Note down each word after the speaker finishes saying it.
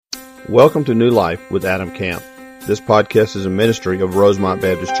Welcome to New Life with Adam Camp. This podcast is a ministry of Rosemont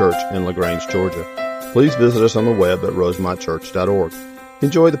Baptist Church in LaGrange, Georgia. Please visit us on the web at rosemontchurch.org.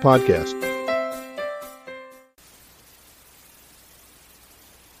 Enjoy the podcast.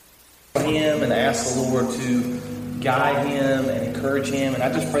 Him and ask the Lord to guide him and encourage him. And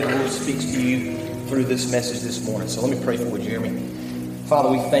I just pray the Lord speaks to you through this message this morning. So let me pray for you, Jeremy. Father,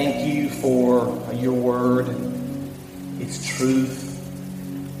 we thank you for your word. It's truth.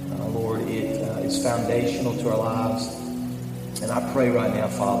 Lord, it is foundational to our lives. And I pray right now,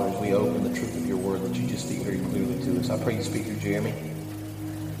 Father, as we open the truth of your word, that you just speak very clearly to us. I pray you speak through Jeremy.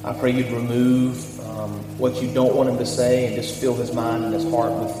 I pray you'd remove what you don't want him to say and just fill his mind and his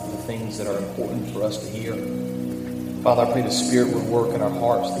heart with the things that are important for us to hear. Father, I pray the Spirit would work in our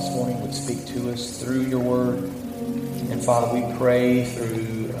hearts this morning, would speak to us through your word. And Father, we pray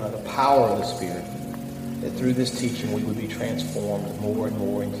through the power of the Spirit that through this teaching we would be transformed more and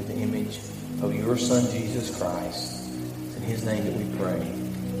more into the image of your Son, Jesus Christ. It's in his name that we pray.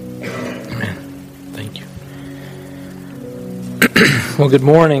 Amen. Thank you. Well, good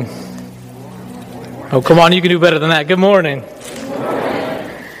morning. Oh, come on, you can do better than that. Good morning.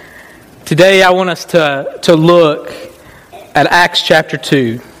 Today I want us to look at Acts chapter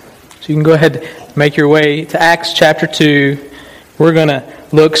 2. So you can go ahead and make your way to Acts chapter 2. We're going to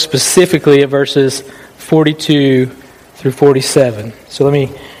look specifically at verses 42 through 47. So let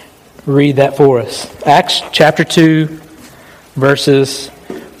me read that for us. Acts chapter 2, verses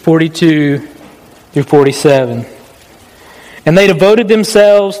 42 through 47. And they devoted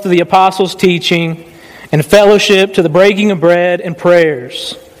themselves to the apostles' teaching and fellowship, to the breaking of bread and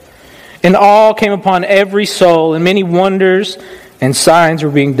prayers. And awe came upon every soul, and many wonders and signs were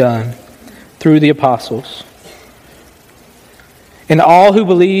being done through the apostles. And all who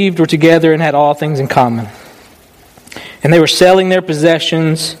believed were together and had all things in common. And they were selling their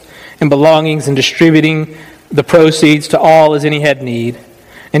possessions and belongings and distributing the proceeds to all as any had need.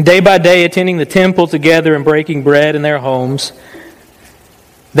 And day by day attending the temple together and breaking bread in their homes,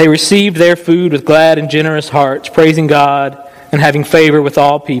 they received their food with glad and generous hearts, praising God and having favor with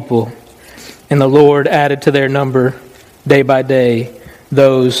all people. And the Lord added to their number day by day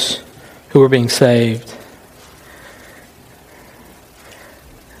those who were being saved.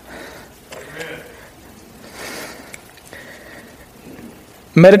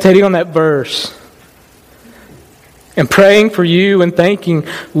 Meditating on that verse and praying for you and thinking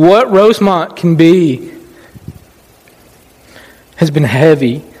what Rosemont can be has been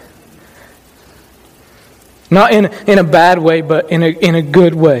heavy. Not in a bad way, but in a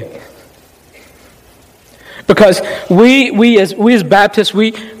good way. Because we as Baptists,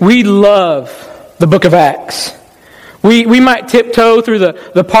 we love the book of Acts. We might tiptoe through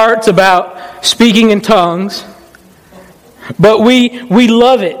the parts about speaking in tongues, but we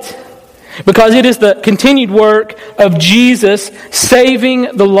love it because it is the continued work of Jesus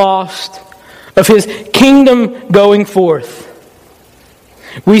saving the lost, of his kingdom going forth.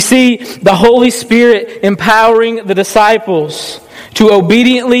 We see the Holy Spirit empowering the disciples to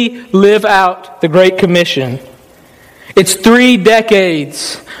obediently live out the Great Commission. It's 3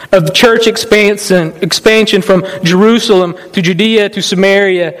 decades of church expansion from Jerusalem to Judea to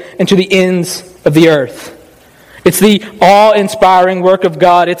Samaria and to the ends of the earth. It's the awe-inspiring work of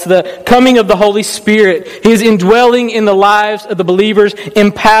God. It's the coming of the Holy Spirit, his indwelling in the lives of the believers,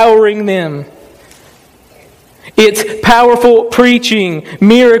 empowering them. It's powerful preaching,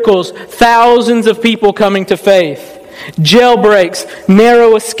 miracles, thousands of people coming to faith, jailbreaks,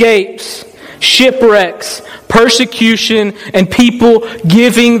 narrow escapes, shipwrecks, persecution, and people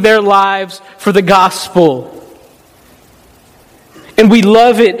giving their lives for the gospel. And we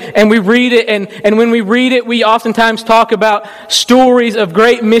love it, and we read it, and when we read it, we oftentimes talk about stories of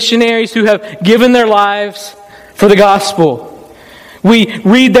great missionaries who have given their lives for the gospel. We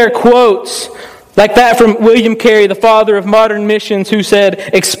read their quotes, like that from William Carey, the father of modern missions, who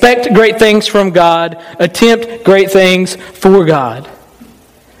said, "Expect great things from God, attempt great things for God."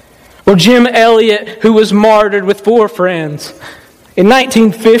 Or Jim Elliot, who was martyred with 4 friends in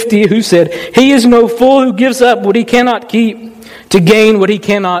 1950, who said, "He is no fool who gives up what he cannot keep to gain what he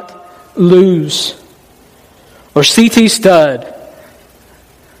cannot lose." Or C.T. Studd.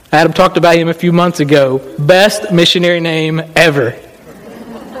 Adam talked about him a few months ago. Best missionary name ever.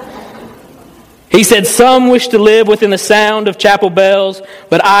 He said, "Some wish to live within the sound of chapel bells,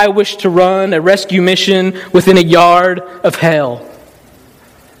 but I wish to run a rescue mission within a yard of hell."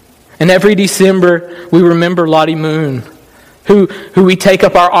 And every December, we remember Lottie Moon, who we take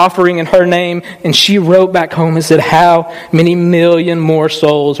up our offering in her name, and she wrote back home and said, "How many million more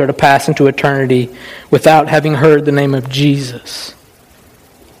souls are to pass into eternity without having heard the name of Jesus?"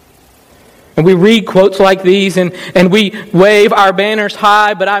 And we read quotes like these and we wave our banners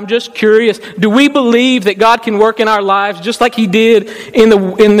high, but I'm just curious, do we believe that God can work in our lives just like He did in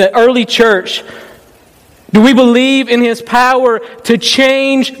the early church? Do we believe in His power to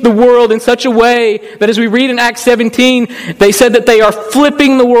change the world in such a way that as we read in Acts 17, they said that they are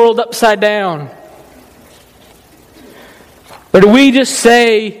flipping the world upside down? Or do we just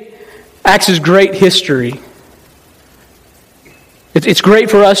say Acts is great history? It's great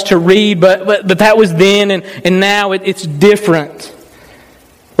for us to read, but that was then, and now it's different.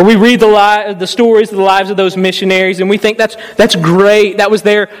 Or we read the stories of the lives of those missionaries, and we think that's great. That was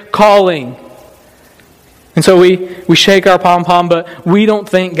their calling. And so we shake our pom-pom, but we don't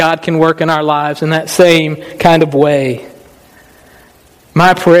think God can work in our lives in that same kind of way.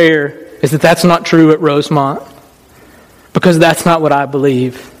 My prayer is that that's not true at Rosemont, because that's not what I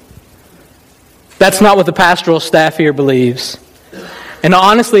believe. That's not what the pastoral staff here believes. And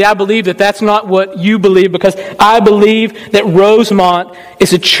honestly, I believe that that's not what you believe, because I believe that Rosemont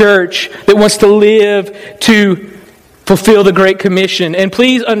is a church that wants to live to fulfill the Great Commission. And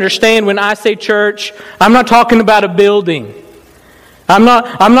please understand, when I say church, I'm not talking about a building. I'm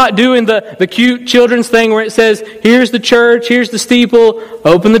not doing the cute children's thing where it says, here's the church, here's the steeple,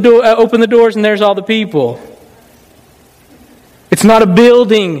 open the doors, and there's all the people. It's not a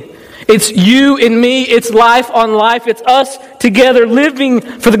building. It's you and me. It's life on life. It's us together living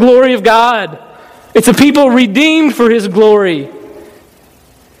for the glory of God. It's a people redeemed for His glory.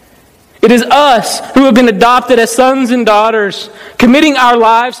 It is us who have been adopted as sons and daughters, committing our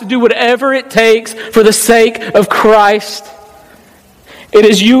lives to do whatever it takes for the sake of Christ. It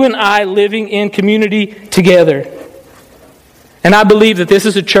is you and I living in community together. And I believe that this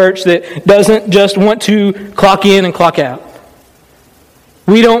is a church that doesn't just want to clock in and clock out.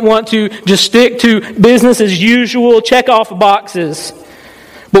 We don't want to just stick to business as usual, check off boxes.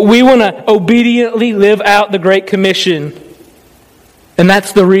 But we want to obediently live out the Great Commission. And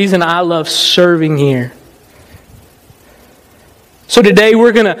that's the reason I love serving here. So today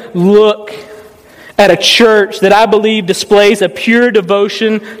we're going to look at a church that I believe displays a pure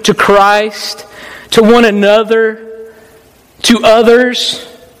devotion to Christ, to one another, to others.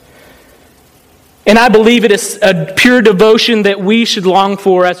 And I believe it is a pure devotion that we should long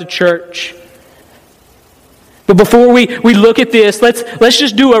for as a church. But before we look at this, let's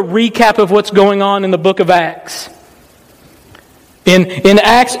just do a recap of what's going on in the book of Acts. In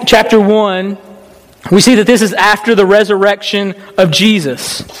Acts chapter 1, we see that this is after the resurrection of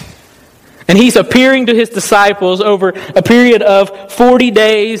Jesus. And He's appearing to His disciples over a period of 40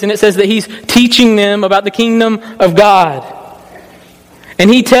 days, and it says that He's teaching them about the kingdom of God.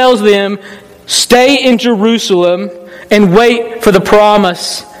 And He tells them, stay in Jerusalem and wait for the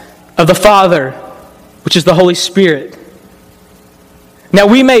promise of the Father, which is the Holy Spirit. Now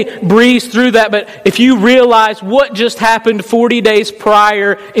we may breeze through that, but if you realize what just happened 40 days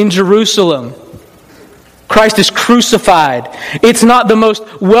prior in Jerusalem, Christ is crucified. It's not the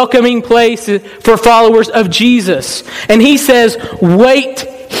most welcoming place for followers of Jesus. And He says, wait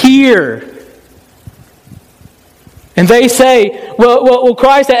here. And they say, well,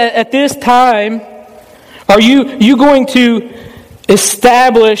 Christ, at this time, are you going to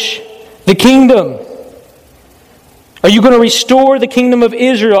establish the kingdom? Are you going to restore the kingdom of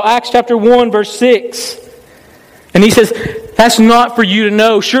Israel? Acts chapter 1, verse 6. And He says, that's not for you to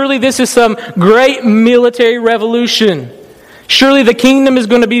know. Surely this is some great military revolution. Surely the kingdom is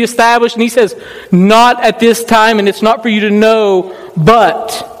going to be established. And He says, not at this time, and it's not for you to know,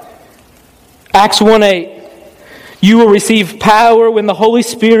 but Acts 1:8. You will receive power when the Holy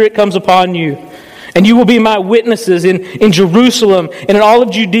Spirit comes upon you. And you will be my witnesses in Jerusalem and in all of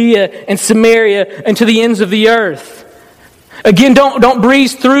Judea and Samaria and to the ends of the earth. Again, don't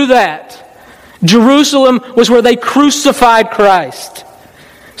breeze through that. Jerusalem was where they crucified Christ.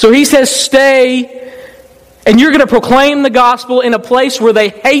 So He says, stay, and you're going to proclaim the gospel in a place where they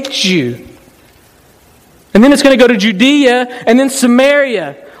hate you. And then it's going to go to Judea and then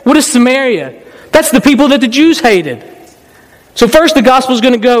Samaria. What is Samaria? That's the people that the Jews hated. So first the gospel is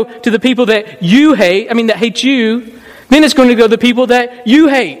going to go to the people that you hate, that hate you. Then it's going to go to the people that you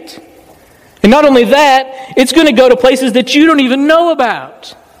hate. And not only that, it's going to go to places that you don't even know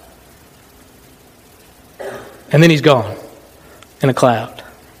about. And then He's gone in a cloud.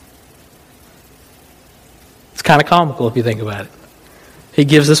 It's kind of comical if you think about it. He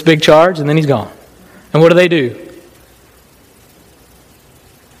gives this big charge and then He's gone. And what do?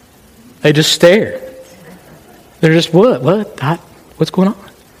 They just stare. They're just, what? What's going on?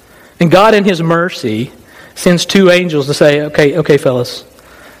 And God in His mercy sends two angels to say, okay, fellas,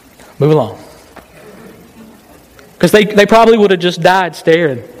 move along. Because they probably would have just died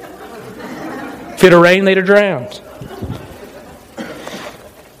staring. If it had rained, they'd have drowned.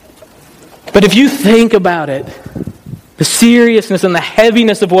 But if you think about it, the seriousness and the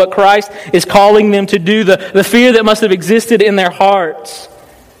heaviness of what Christ is calling them to do, the fear that must have existed in their hearts,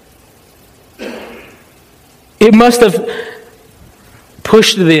 it must have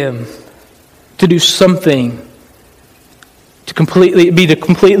pushed them to do something, to be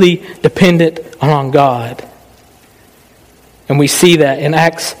completely dependent on God. And we see that in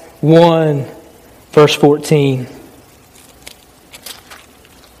Acts 1, verse 14.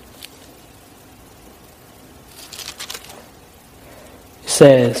 It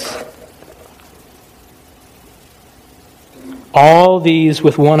says, all these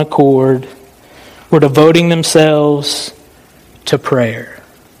with one accord were devoting themselves to prayer.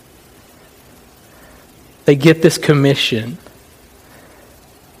 They get this commission.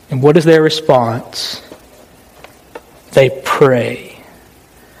 And what is their response? They pray.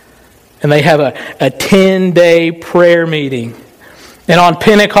 And they have a 10-day prayer meeting. And on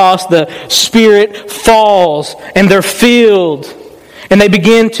Pentecost, the Spirit falls and they're filled. And they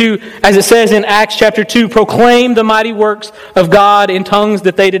begin to, as it says in Acts chapter 2, proclaim the mighty works of God in tongues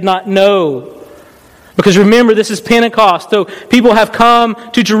that they did not know. Because remember, this is Pentecost. So people have come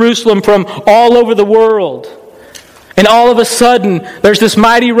to Jerusalem from all over the world. And all of a sudden, there's this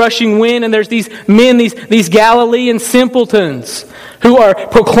mighty rushing wind, and there's these men, these Galilean simpletons, who are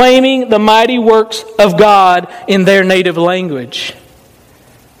proclaiming the mighty works of God in their native language.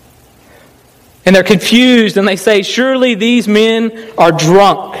 And they're confused, and they say, surely these men are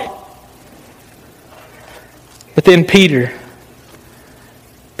drunk. But then Peter,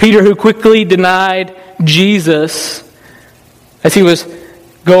 who quickly denied Jesus as he was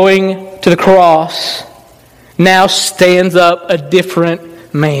going to the cross, now stands up a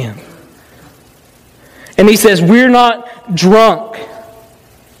different man. And he says, we're not drunk.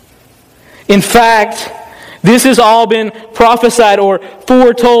 In fact, this has all been prophesied or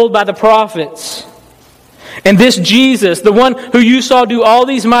foretold by the prophets. And this Jesus, the one who you saw do all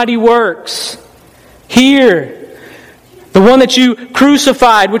these mighty works, here, the one that you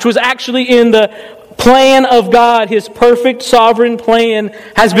crucified, which was actually in the plan of God, His perfect sovereign plan,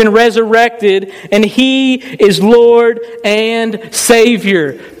 has been resurrected, and He is Lord and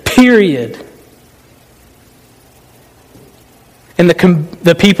Savior, period. And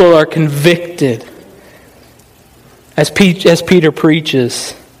the people are convicted as Peter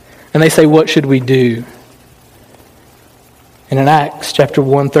preaches, and they say, what should we do? And in Acts chapter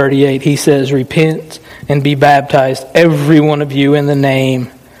 1:38, he says, repent and be baptized, every one of you, in the name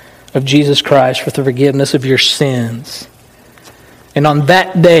of Jesus Christ for the forgiveness of your sins. And on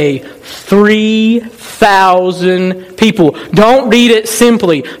that day, 3,000 people, don't read it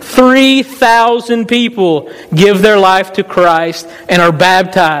simply, 3,000 people give their life to Christ and are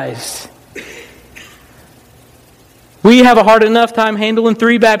baptized. We have a hard enough time handling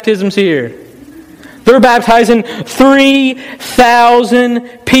 3 baptisms here. They're baptizing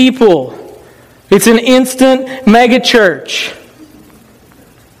 3,000 people. It's an instant megachurch.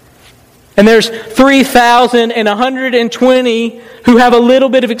 And there's 3,120 who have a little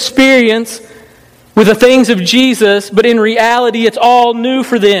bit of experience with the things of Jesus, but in reality it's all new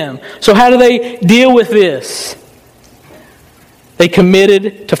for them. So how do they deal with this? They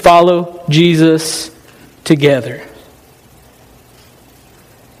committed to follow Jesus together.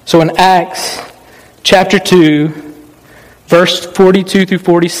 So in Acts chapter 2, verse 42 through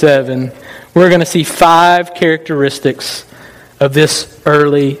 47, we're going to see 5 characteristics of this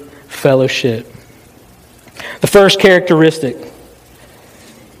early fellowship. The first characteristic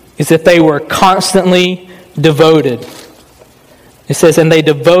is that they were constantly devoted. It says, and they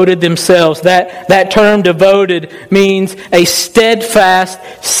devoted themselves. That term devoted means a steadfast,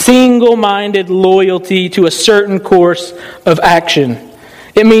 single-minded loyalty to a certain course of action.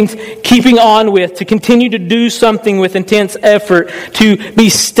 It means keeping on with, to continue to do something with intense effort, to be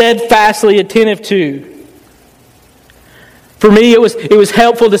steadfastly attentive to. For me, it was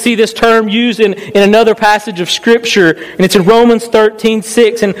helpful to see this term used in another passage of Scripture, and it's in Romans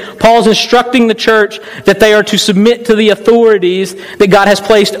 13:6, and Paul's instructing the church that they are to submit to the authorities that God has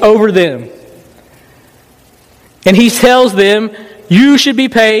placed over them. And he tells them, you should be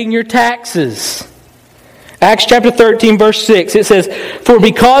paying your taxes. Acts chapter 13, verse 6, it says, for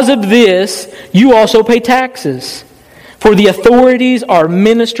because of this, you also pay taxes. For the authorities are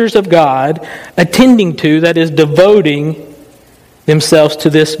ministers of God, attending to, that is, devoting themselves to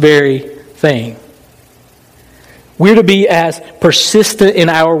this very thing. We're to be as persistent in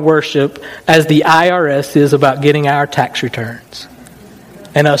our worship as the IRS is about getting our tax returns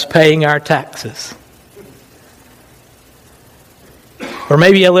and us paying our taxes. Or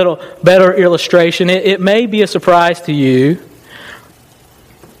maybe a little better illustration, it may be a surprise to you.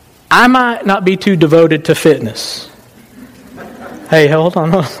 I might not be too devoted to fitness. Hey, hold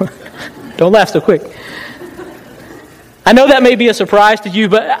on. Don't laugh so quick. I know that may be a surprise to you,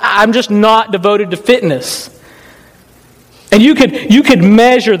 but I'm just not devoted to fitness. And you could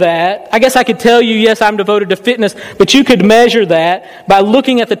measure that. I guess I could tell you, yes, I'm devoted to fitness, but you could measure that by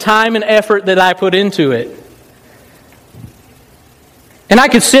looking at the time and effort that I put into it. And I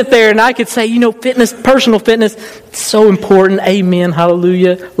could sit there and I could say, fitness, personal fitness, it's so important. Amen.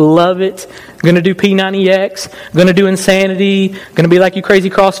 Hallelujah. Love it. I'm going to do P90X. I'm going to do Insanity. I'm going to be like you crazy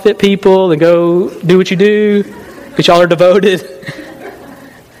CrossFit people and go do what you do because y'all are devoted.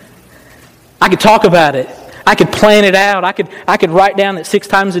 I could talk about it. I could plan it out. I could write down that 6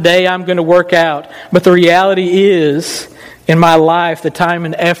 times a day I'm going to work out. But the reality is, in my life, the time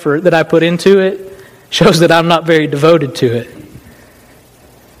and effort that I put into it shows that I'm not very devoted to it.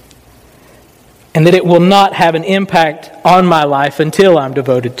 And that it will not have an impact on my life until I'm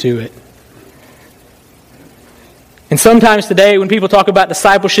devoted to it. And sometimes today when people talk about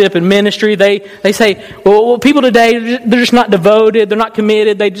discipleship and ministry, they say, well, people today, they're just not devoted, they're not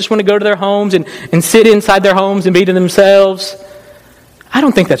committed, they just want to go to their homes and sit inside their homes and be to themselves. I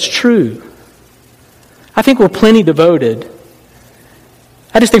don't think that's true. I think we're plenty devoted.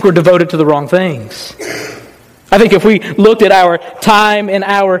 I just think we're devoted to the wrong things. I think if we looked at our time and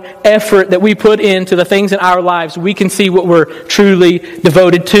our effort that we put into the things in our lives, we can see what we're truly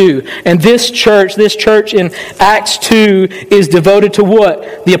devoted to. And this church in Acts 2 is devoted to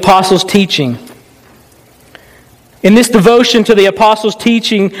what? The apostles' teaching. In this devotion to the apostles'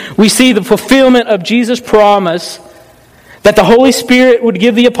 teaching, we see the fulfillment of Jesus' promise that the Holy Spirit would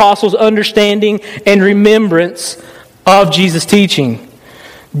give the apostles understanding and remembrance of Jesus' teaching.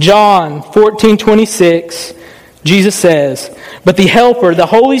 John 14:26. Jesus says, "But the Helper, the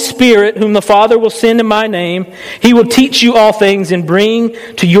Holy Spirit, whom the Father will send in my name, He will teach you all things and bring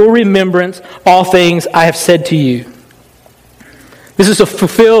to your remembrance all things I have said to you." This is a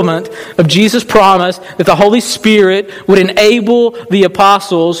fulfillment of Jesus' promise that the Holy Spirit would enable the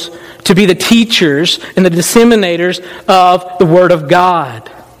apostles to be the teachers and the disseminators of the Word of God.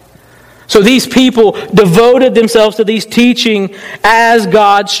 So these people devoted themselves to these teaching as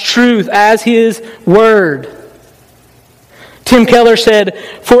God's truth, as His Word. Tim Keller said,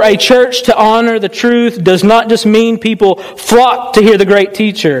 "For a church to honor the truth does not just mean people flock to hear the great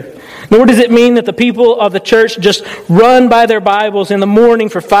teacher, nor does it mean that the people of the church just run by their Bibles in the morning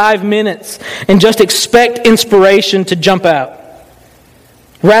for 5 minutes and just expect inspiration to jump out.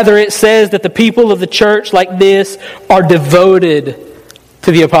 Rather, it says that the people of the church like this are devoted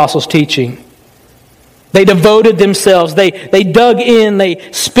to the apostles' teaching. They devoted themselves. They dug in. They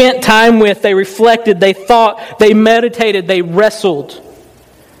spent time with. They reflected. They thought. They meditated. They wrestled.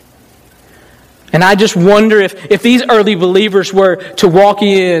 And I just wonder if these early believers were to walk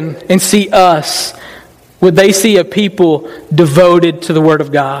in and see us, would they see a people devoted to the Word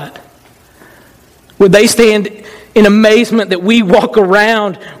of God? Would they stand in amazement that we walk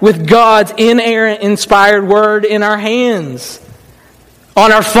around with God's inerrant, inspired Word in our hands? On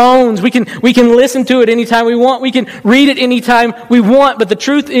our phones, we can listen to it anytime we want. We can read it anytime we want. But the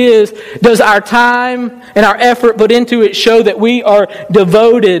truth is, does our time and our effort put into it show that we are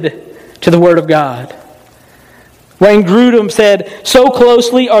devoted to the Word of God? Wayne Grudem said, "So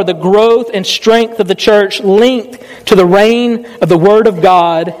closely are the growth and strength of the church linked to the reign of the Word of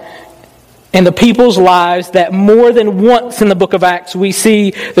God and the people's lives that more than once in the book of Acts we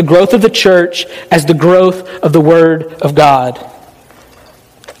see the growth of the church as the growth of the Word of God."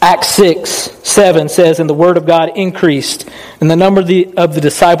 Acts 6:7 says, "And the Word of God increased, and the number of the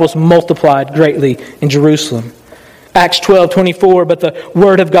disciples multiplied greatly in Jerusalem." Acts 12:24, "But the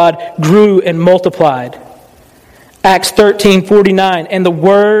Word of God grew and multiplied." Acts 13:49, "And the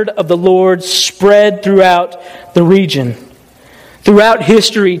word of the Lord spread throughout the region." Throughout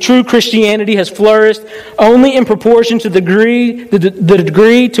history, true Christianity has flourished only in proportion to the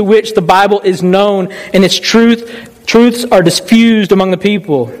degree to which the Bible is known and its truths are diffused among the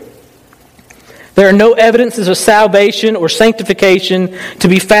people. There are no evidences of salvation or sanctification to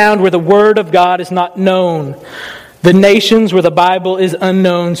be found where the Word of God is not known. The nations where the Bible is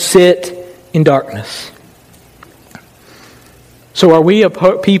unknown sit in darkness. So are we a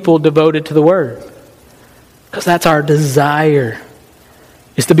people devoted to the Word? Because that's our desire,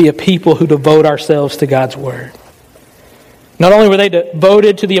 is to be a people who devote ourselves to God's Word. Not only were they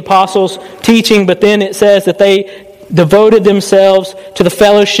devoted to the apostles' teaching, but then it says that they devoted themselves to the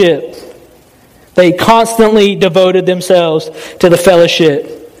fellowship. They constantly devoted themselves to the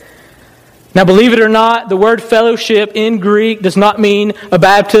fellowship. Now, believe it or not, the word fellowship in Greek does not mean a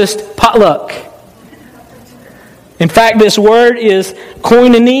Baptist potluck. In fact, this word is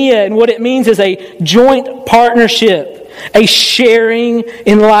koinonia, and what it means is a joint partnership, a sharing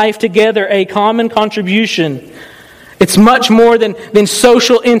in life together, a common contribution. It's much more than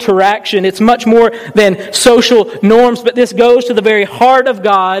social interaction. It's much more than social norms, but this goes to the very heart of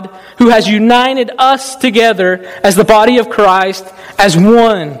God who has united us together as the body of Christ as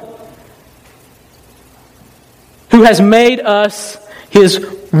one, who has made us His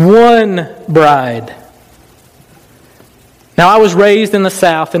one bride. Now, I was raised in the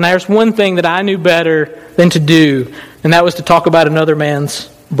South, and there's one thing that I knew better than to do, and that was to talk about another man's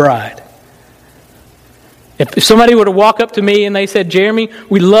bride. If somebody were to walk up to me and they said, Jeremy,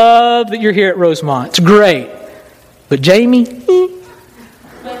 we love that you're here at Rosemont. It's great. But Jamie,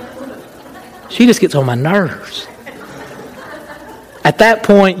 she just gets on my nerves. At that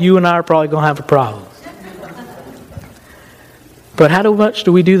point, you and I are probably going to have a problem. But how much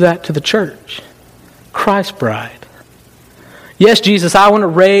do we do that to the church? Christ's bride. Yes, Jesus, I want to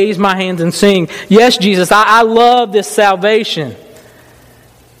raise my hands and sing. Yes, Jesus, I love this salvation.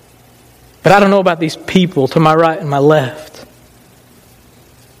 But I don't know about these people to my right and my left.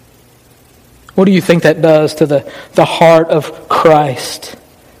 What do you think that does to the heart of Christ?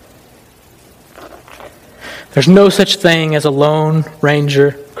 There's no such thing as a Lone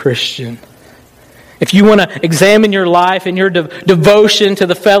Ranger Christian. If you want to examine your life and your devotion to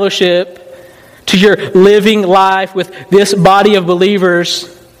the fellowship, to your living life with this body of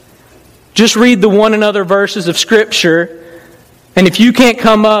believers, just read the one another verses of Scripture. And if you can't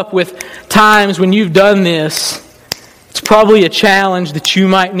come up with times when you've done this, it's probably a challenge that you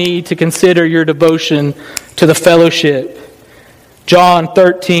might need to consider your devotion to the fellowship. John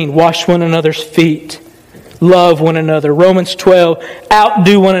 13, wash one another's feet. Love one another. Romans 12,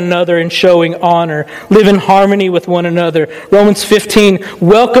 outdo one another in showing honor. Live in harmony with one another. Romans 15,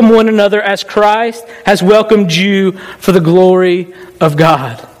 welcome one another as Christ has welcomed you for the glory of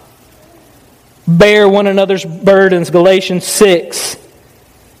God. Bear one another's burdens. Galatians 6.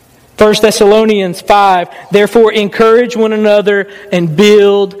 1 Thessalonians 5, therefore encourage one another and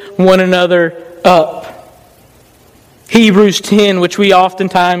build one another up. Hebrews 10, which we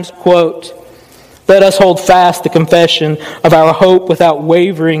oftentimes quote. Let us hold fast the confession of our hope without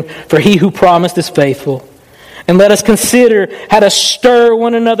wavering, for He who promised is faithful. And let us consider how to stir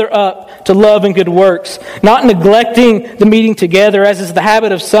one another up to love and good works, not neglecting the meeting together, as is the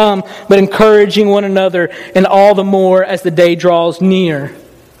habit of some, but encouraging one another, and all the more as the day draws near.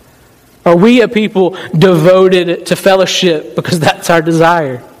 Are we a people devoted to fellowship because that's our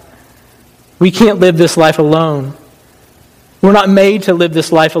desire? We can't live this life alone. We're not made to live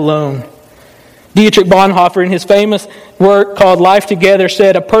this life alone. Dietrich Bonhoeffer, in his famous work called Life Together,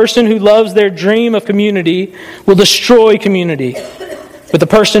 said, a person who loves their dream of community will destroy community. But the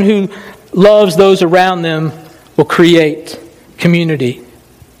person who loves those around them will create community.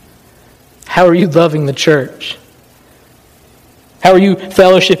 How are you loving the church? How are you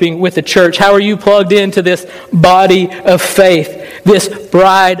fellowshipping with the church? How are you plugged into this body of faith, this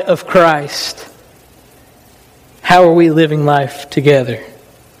bride of Christ? How are we living life together?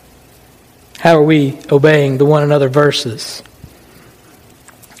 How are we obeying the one another verses?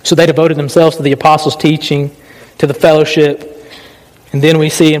 So they devoted themselves to the apostles' teaching, to the fellowship, and then we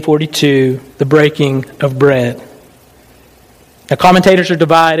see in 42 the breaking of bread. Now, commentators are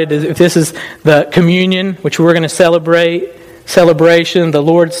divided if this is the communion, which we're going to celebration, the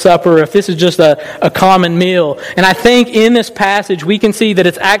Lord's Supper, if this is just a common meal. And I think in this passage we can see that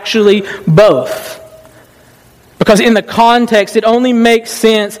it's actually both. Because in the context, it only makes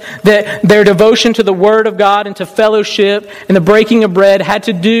sense that their devotion to the Word of God and to fellowship and the breaking of bread had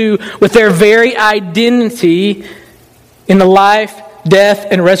to do with their very identity in the life, death,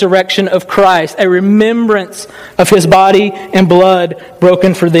 and resurrection of Christ, a remembrance of His body and blood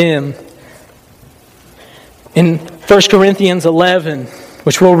broken for them. In 1 Corinthians 11,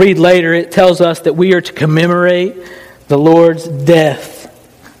 which we'll read later, it tells us that we are to commemorate the Lord's death.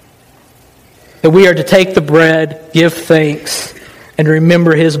 That we are to take the bread, give thanks, and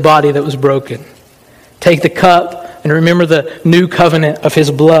remember His body that was broken. Take the cup and remember the new covenant of His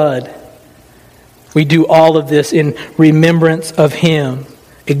blood. We do all of this in remembrance of Him,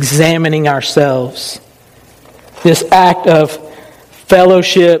 examining ourselves. This act of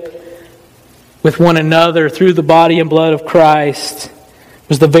fellowship with one another through the body and blood of Christ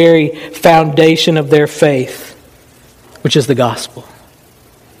was the very foundation of their faith, which is the gospel.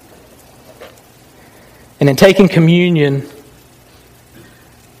 And in taking communion,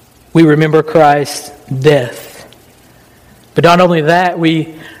 we remember Christ's death. But not only that,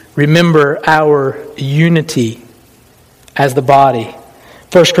 we remember our unity as the body.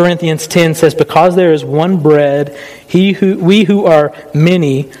 1 Corinthians 10 says, because there is one bread, we who are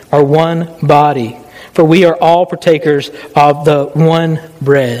many are one body. For we are all partakers of the one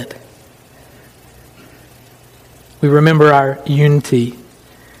bread. We remember our unity.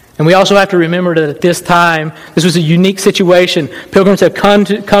 And we also have to remember that at this time, this was a unique situation. Pilgrims had come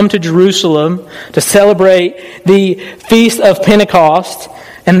to Jerusalem to celebrate the Feast of Pentecost.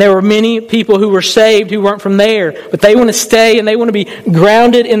 And there were many people who were saved who weren't from there. But they want to stay and they want to be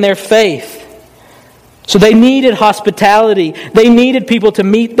grounded in their faith. So they needed hospitality. They needed people to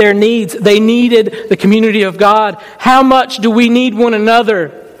meet their needs. They needed the community of God. How much do we need one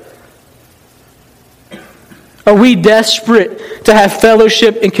another? Are we desperate to have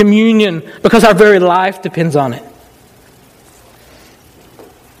fellowship and communion because our very life depends on it?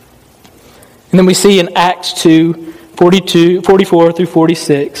 And then we see in Acts 2, 44 through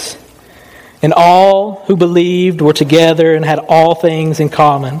 46, and all who believed were together and had all things in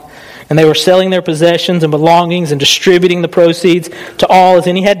common. And they were selling their possessions and belongings and distributing the proceeds to all as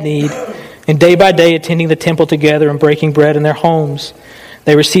any had need, and day by day attending the temple together and breaking bread in their homes.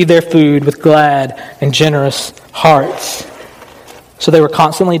 They received their food with glad and generous hearts. So they were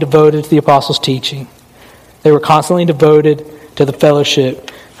constantly devoted to the apostles' teaching. They were constantly devoted to the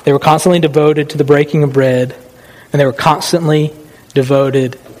fellowship. They were constantly devoted to the breaking of bread. And they were constantly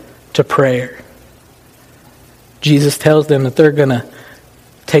devoted to prayer. Jesus tells them that they're going to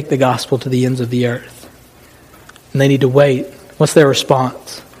take the gospel to the ends of the earth. And they need to wait. What's their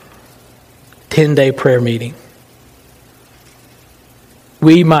response? 10-day prayer meeting.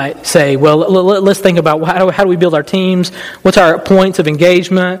 We might say, well, let's think about how do we build our teams? What's our points of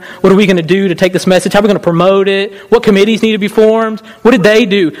engagement? What are we going to do to take this message? How are we going to promote it? What committees need to be formed? What did they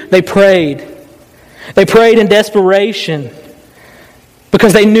do? They prayed. They prayed in desperation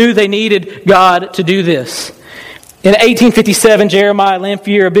because they knew they needed God to do this. In 1857, Jeremiah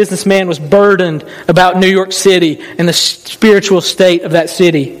Lanphier, a businessman, was burdened about New York City and the spiritual state of that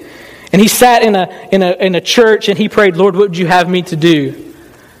city. And he sat in a church and he prayed, Lord, what would you have me to do?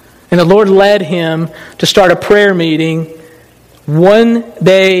 And the Lord led him to start a prayer meeting one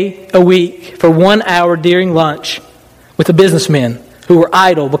day a week for 1 hour during lunch with the businessmen who were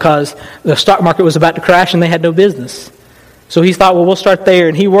idle because the stock market was about to crash and they had no business. So he thought, well, we'll start there.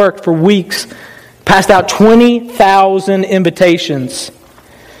 And he worked for weeks, passed out 20,000 invitations.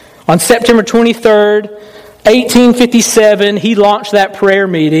 On September 23rd, 1857, he launched that prayer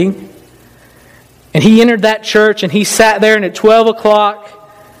meeting. And he entered that church and he sat there, and at 12 o'clock,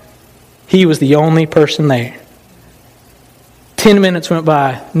 he was the only person there. 10 minutes went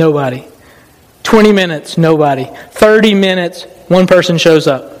by, nobody. 20 minutes, nobody. 30 minutes, one person shows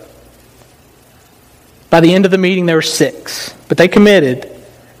up. By the end of the meeting, there were 6. But they committed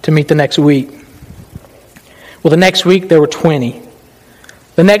to meet the next week. Well, the next week, there were 20.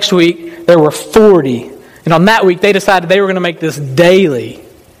 The next week, there were 40. And on that week, they decided they were going to make this daily.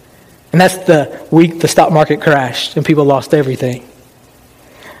 And that's the week the stock market crashed and people lost everything.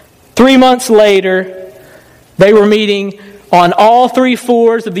 3 months later, they were meeting on all 3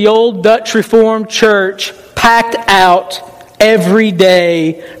 floors of the old Dutch Reformed Church, packed out every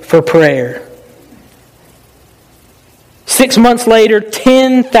day for prayer. 6 months later,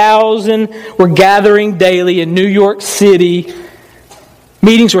 10,000 were gathering daily in New York City.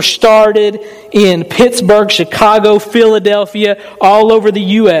 Meetings were started in Pittsburgh, Chicago, Philadelphia, all over the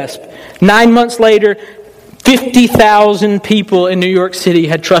U.S. 9 months later, 50,000 people in New York City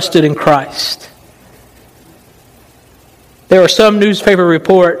had trusted in Christ. There are some newspaper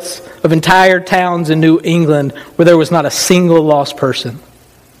reports of entire towns in New England where there was not a single lost person.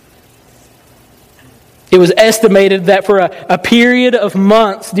 It was estimated that for a period of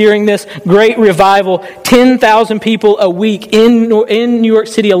months during this great revival, 10,000 people a week in New York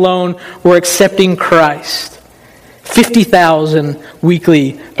City alone were accepting Christ. 50,000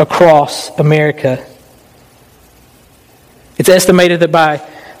 weekly across America. It's estimated that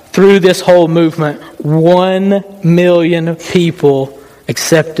through this whole movement, 1 million people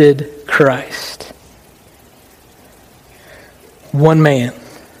accepted Christ. One man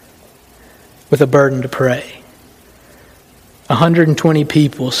with a burden to pray. 120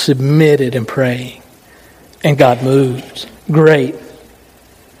 people submitted in praying, and God moved. Great.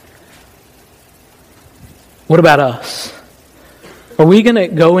 What about us? Are we going to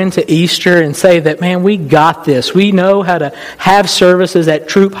go into Easter and say that, man, we got this. We know how to have services at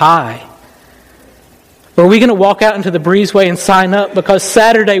Troop High? Or are we going to walk out into the breezeway and sign up because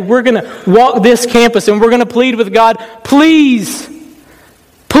Saturday we're going to walk this campus and we're going to plead with God, please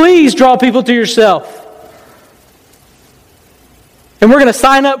draw people to yourself. And we're going to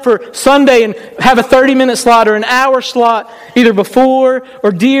sign up for Sunday and have a 30-minute slot or an hour slot either before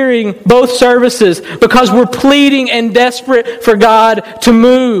or during both services because we're pleading and desperate for God to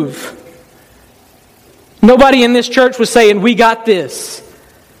move. Nobody in this church was saying, we got this.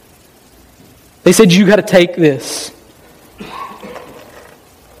 They said, you got to take this.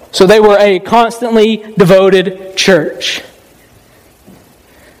 So they were a constantly devoted church.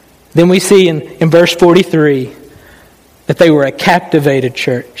 Then we see in verse 43 that they were a captivated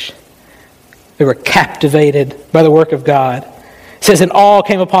church. They were captivated by the work of God. It says, and awe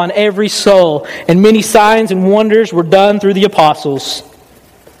came upon every soul, and many signs and wonders were done through the apostles.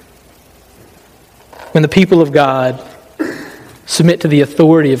 When the people of God submit to the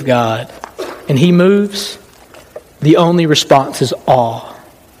authority of God and He moves, the only response is awe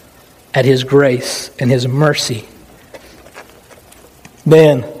at His grace and His mercy.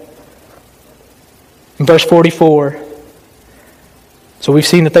 Then, in verse 44, so we've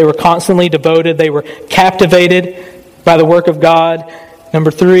seen that they were constantly devoted. They were captivated by the work of God. Number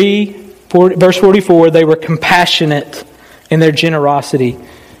 3, verse 44, they were compassionate in their generosity.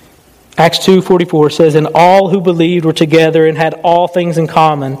 Acts 2:44 says, and all who believed were together and had all things in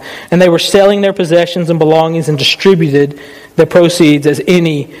common. And they were selling their possessions and belongings and distributed the proceeds as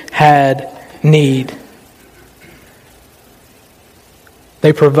any had need.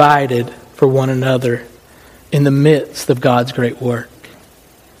 They provided for one another in the midst of God's great work.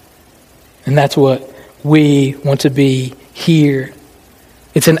 And that's what we want to be here.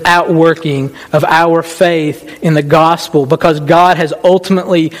 It's an outworking of our faith in the gospel because God has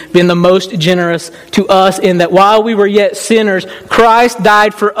ultimately been the most generous to us in that while we were yet sinners, Christ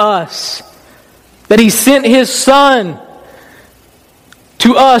died for us. That He sent His Son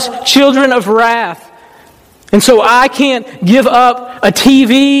to us, children of wrath. And so I can't give up a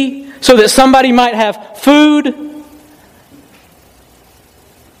TV so that somebody might have food.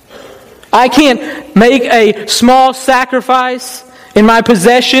 I can't make a small sacrifice in my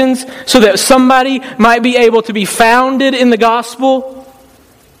possessions so that somebody might be able to be founded in the gospel.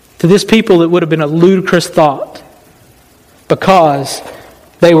 To this people, it would have been a ludicrous thought because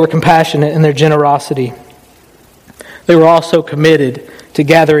they were compassionate in their generosity. They were also committed to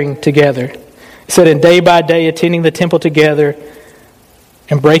gathering together. It said, and day by day attending the temple together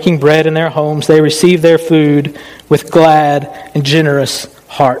and breaking bread in their homes, they received their food with glad and generous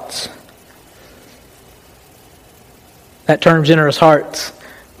hearts. That term, generous hearts,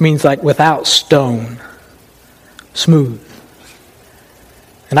 means like without stone, smooth.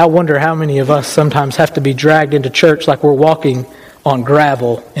 And I wonder how many of us sometimes have to be dragged into church like we're walking on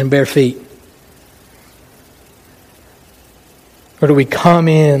gravel and bare feet. Or do we come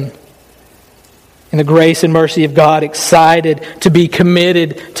in the grace and mercy of God, excited to be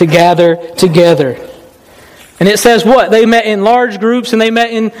committed to gather together? And it says what? They met in large groups and they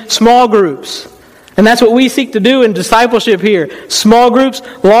met in small groups. And that's what we seek to do in discipleship here. Small groups,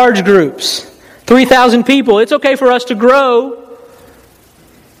 large groups. 3,000 people. It's okay for us to grow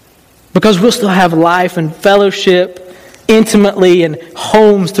because we'll still have life and fellowship intimately in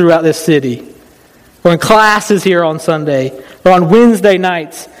homes throughout this city. Or in classes here on Sunday. Or on Wednesday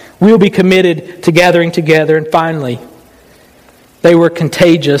nights. We'll be committed to gathering together. And finally, they were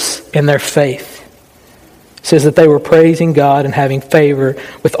contagious in their faith. It says that they were praising God and having favor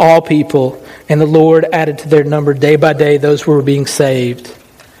with all people. And the Lord added to their number day by day those who were being saved.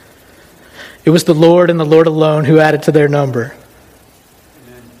 It was the Lord and the Lord alone who added to their number.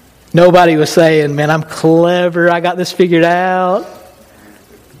 Amen. Nobody was saying, man, I'm clever. I got this figured out.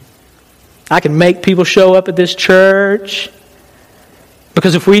 I can make people show up at this church.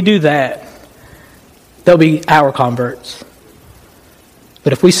 Because if we do that, they'll be our converts.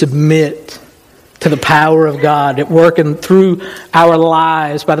 But if we submit to the power of God at working through our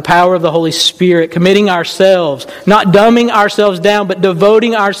lives by the power of the Holy Spirit, committing ourselves, not dumbing ourselves down, but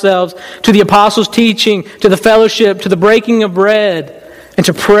devoting ourselves to the apostles' teaching, to the fellowship, to the breaking of bread, and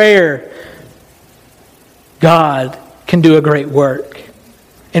to prayer, God can do a great work,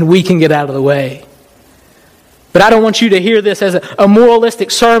 and we can get out of the way. But I don't want you to hear this as a moralistic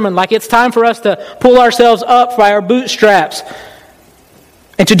sermon, like it's time for us to pull ourselves up by our bootstraps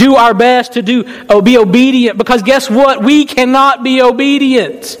and to do our best to be obedient. Because guess what? We cannot be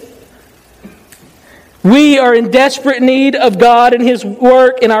obedient. We are in desperate need of God and His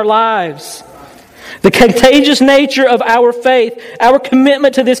work in our lives. The contagious nature of our faith, our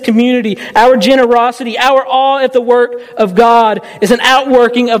commitment to this community, our generosity, our awe at the work of God is an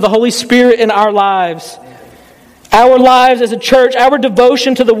outworking of the Holy Spirit in our lives. Our lives as a church, our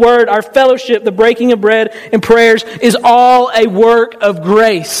devotion to the Word, our fellowship, the breaking of bread and prayers is all a work of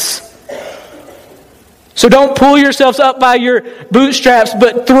grace. So don't pull yourselves up by your bootstraps,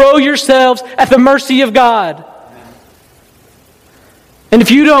 but throw yourselves at the mercy of God. And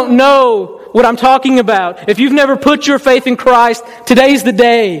if you don't know what I'm talking about, if you've never put your faith in Christ, today's the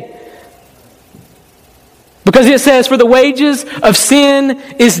day. Because it says, for the wages of sin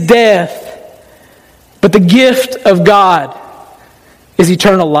is death, but the gift of God is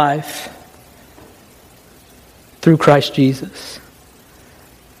eternal life through Christ Jesus.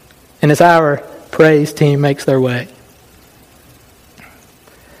 And as our praise team makes their way,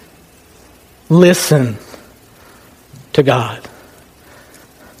 listen to God.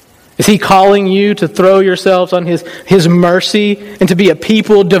 Is He calling you to throw yourselves on His mercy and to be a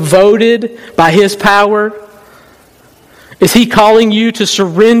people devoted by His power? Is He calling you to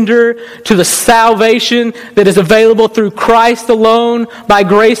surrender to the salvation that is available through Christ alone, by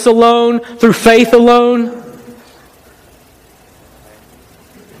grace alone, through faith alone?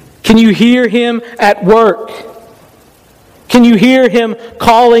 Can you hear Him at work? Can you hear Him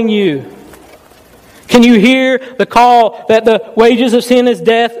calling you? Can you hear the call that the wages of sin is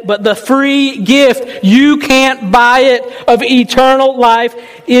death, but the free gift, you can't buy it, of eternal life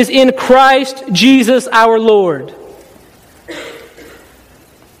is in Christ Jesus our Lord?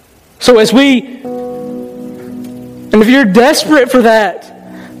 So and if you're desperate for that,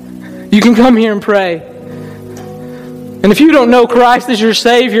 you can come here and pray. And if you don't know Christ as your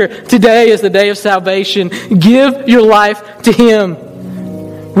Savior, today is the day of salvation. Give your life to Him.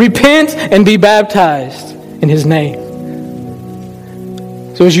 Repent and be baptized in His name.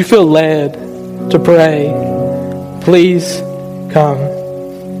 So as you feel led to pray, please come.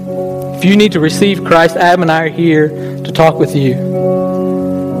 If you need to receive Christ, Adam and I are here to talk with you.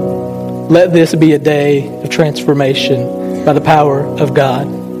 Let this be a day of transformation by the power of God.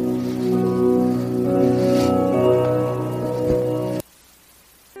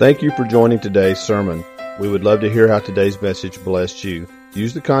 Thank you for joining today's sermon. We would love to hear how today's message blessed you.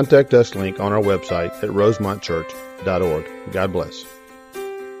 Use the Contact Us link on our website at rosemontchurch.org. God bless.